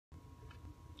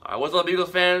What's up,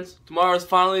 Eagles fans? Tomorrow is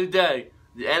finally the day,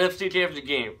 the NFC Championship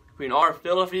game between our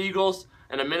Philadelphia Eagles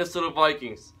and the Minnesota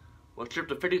Vikings. We'll trip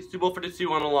to Super Bowl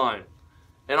 52 on the line.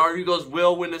 And our Eagles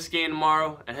will win this game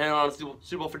tomorrow and head on to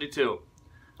Super Bowl 52.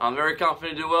 I'm very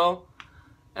confident to do well,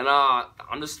 and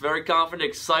I'm just very confident,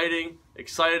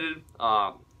 excited.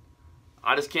 I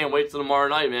just can't wait till tomorrow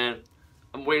night, man.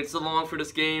 I'm waiting so long for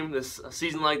this game, a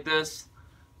season like this.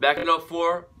 Back in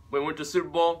 2004, when we went to the Super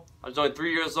Bowl, I was only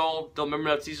 3 years old. Don't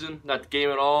remember that season, not the game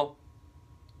at all.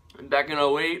 And back in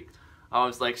 2008, I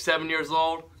was like 7 years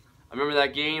old. I remember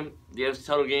that game, the NFC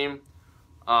title game,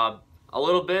 a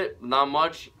little bit, not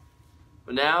much.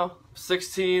 But now,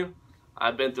 16,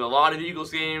 I've been through a lot of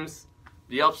Eagles games,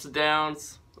 the ups and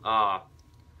downs. I've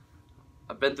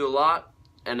been through a lot,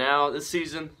 and now this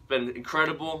season has been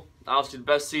incredible. Obviously, the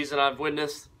best season I've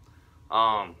witnessed.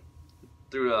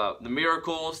 Through the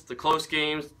miracles, the close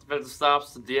games, defensive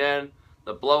stops at the end,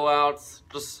 the blowouts,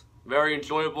 just very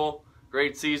enjoyable,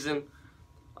 great season.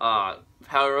 Howie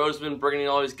Roseman bringing in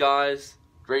all these guys,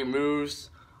 great moves.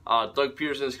 Doug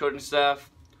Peterson and his coaching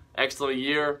staff, excellent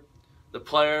year. The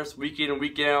players, week in and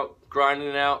week out, grinding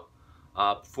it out,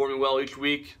 performing well each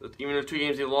week. Even the 2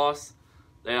 games they lost,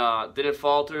 they didn't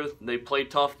falter. They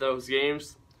played tough those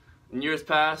games. In years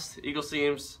past, Eagles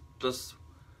teams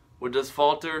would just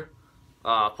falter.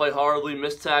 Play horribly,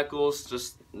 miss tackles,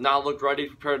 just not look ready,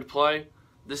 prepared to play.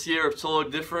 This year it's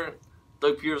totally different.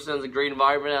 Doug Peterson has a great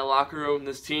environment in that locker room,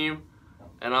 this team,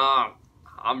 and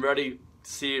I'm ready to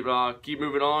see it keep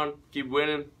moving on, keep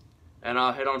winning, and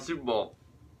head on Super Bowl.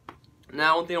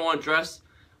 Now, one thing I want to address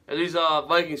are these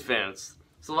Vikings fans.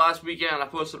 So last weekend I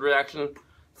posted a reaction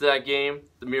to that game,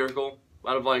 the miracle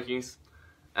by the Vikings,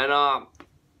 and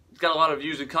it's got a lot of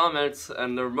views and comments,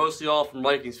 and they're mostly all from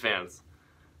Vikings fans.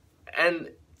 And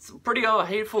some pretty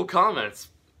hateful comments.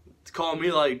 It's calling me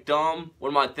like dumb. What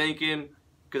am I thinking?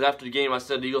 Because after the game I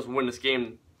said the Eagles will win this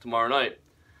game tomorrow night.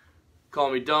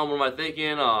 Calling me dumb. What am I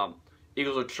thinking?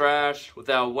 Eagles are trash.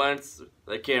 Without Wentz,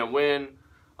 they can't win.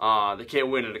 They can't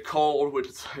win in the cold, which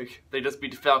is like they just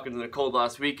beat the Falcons in the cold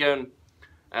last weekend.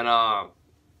 And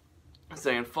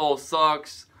saying Foles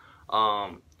sucks.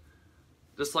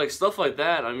 Just like stuff like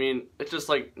that. I mean, it's just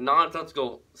like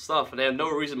nonsensical stuff, and they have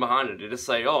no reason behind it. They just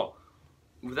say, "Oh,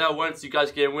 without Wentz, you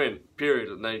guys can't win." Period,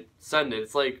 and they send it.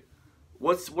 It's like,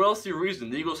 what else is your reason?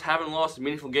 The Eagles haven't lost a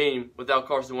meaningful game without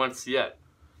Carson Wentz yet.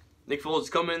 Nick Foles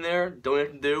come in there, don't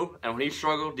have to do, and when he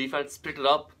struggled, defense picked it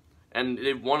up, and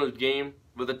they won a game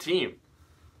with a team.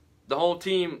 The whole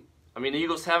team. I mean, the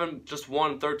Eagles haven't just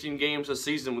won 13 games this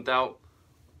season without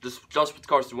just with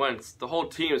Carson Wentz. The whole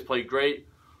team has played great.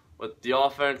 With the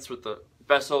offense, with the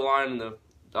best O-line in the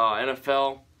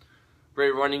NFL,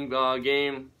 great running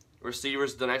game,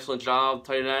 receivers done an excellent job,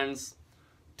 tight ends,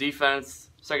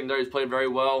 defense, secondary's played very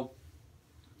well,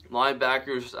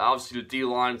 linebackers, obviously the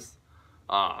D-line's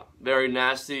very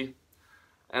nasty,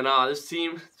 and this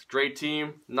team, it's a great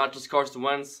team, not just Carson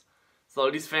Wentz, so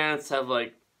these fans have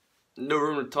like no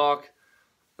room to talk,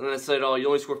 and then they said, oh, you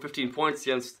only scored 15 points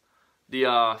against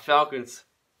the Falcons,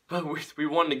 but we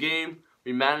won the game.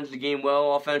 We managed the game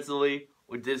well offensively.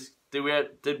 We did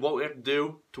what we had to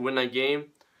do to win that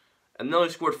game. And they only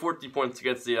scored 40 points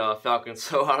against the Falcons,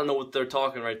 so I don't know what they're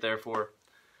talking right there for.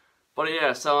 But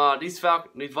yeah, so these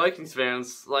Vikings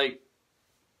fans, like,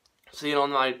 seeing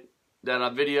on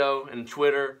that video and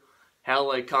Twitter, how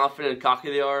like confident and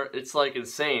cocky they are, it's like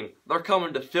insane. They're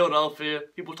coming to Philadelphia.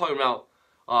 People talking about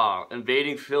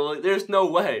invading Philly. There's no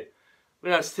way. We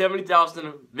have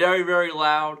 70,000 very, very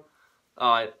loud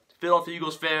Philadelphia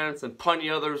Eagles fans and plenty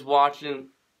others watching.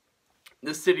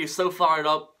 This city is so fired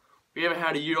up. We haven't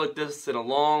had a year like this in a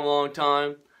long, long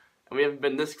time. And we haven't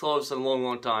been this close in a long,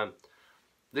 long time.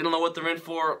 They don't know what they're in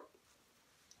for.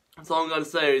 That's all I'm going to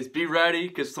say is be ready,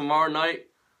 because tomorrow night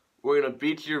we're going to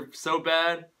beat you so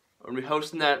bad. We're going to be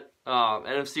hosting that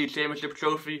NFC Championship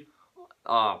trophy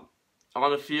on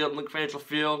the field, Lincoln Financial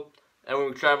Field. And we're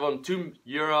going to travel to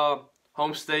your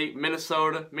home state,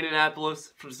 Minnesota,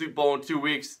 Minneapolis, for the Super Bowl in 2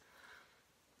 weeks.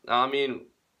 I mean,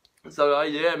 so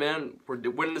yeah, man, we're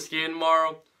winning this game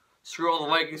tomorrow. Screw all the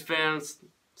Vikings fans,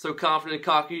 so confident and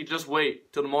cocky. Just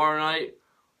wait till tomorrow night.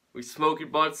 We smoke your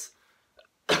butts.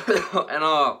 And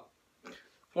I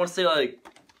want to say, like,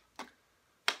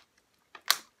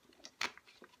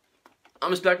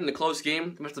 I'm expecting a close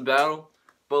game, it's a battle.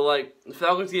 But like the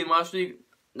Falcons game last week,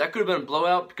 that could have been a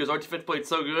blowout because our defense played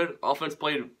so good. Offense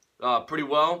played pretty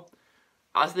well.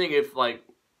 I think if like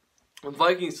the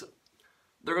Vikings,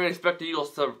 they're going to expect the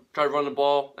Eagles to try to run the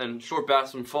ball and short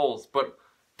pass from Foles. But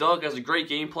Doug has a great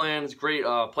game plan. He's a great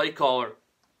play caller.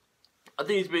 I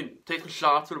think he's been taking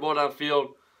shots with the ball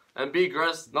downfield, and be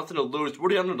aggressive. Nothing to lose. We're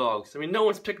the underdogs. I mean, no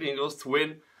one's picking the Eagles to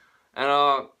win.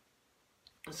 And,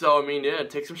 so, I mean, yeah,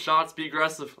 take some shots, be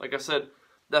aggressive. Like I said,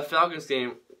 that Falcons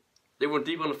game, they went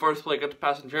deep on the first play, got the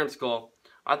pass interference call.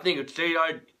 I think if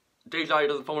J.I.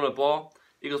 doesn't fumble the ball,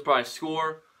 Eagles probably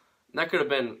score. And that could have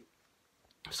been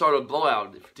started a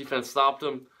blowout if defense stopped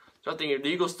them. So I think if the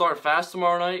Eagles start fast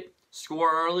tomorrow night, score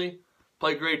early,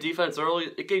 play great defense early,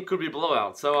 the game could be a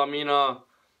blowout. So, I mean,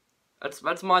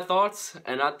 that's my thoughts.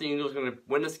 And I think the Eagles are going to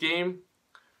win this game.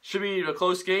 Should be a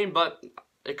close game, but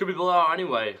it could be a blowout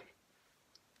anyway.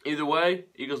 Either way,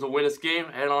 Eagles will win this game,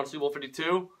 head on Super Bowl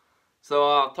 52. So,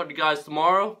 I'll talk to you guys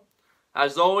tomorrow.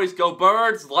 As always, go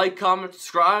Birds. Like, comment,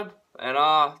 subscribe. And,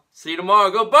 see you tomorrow.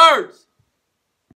 Go Birds!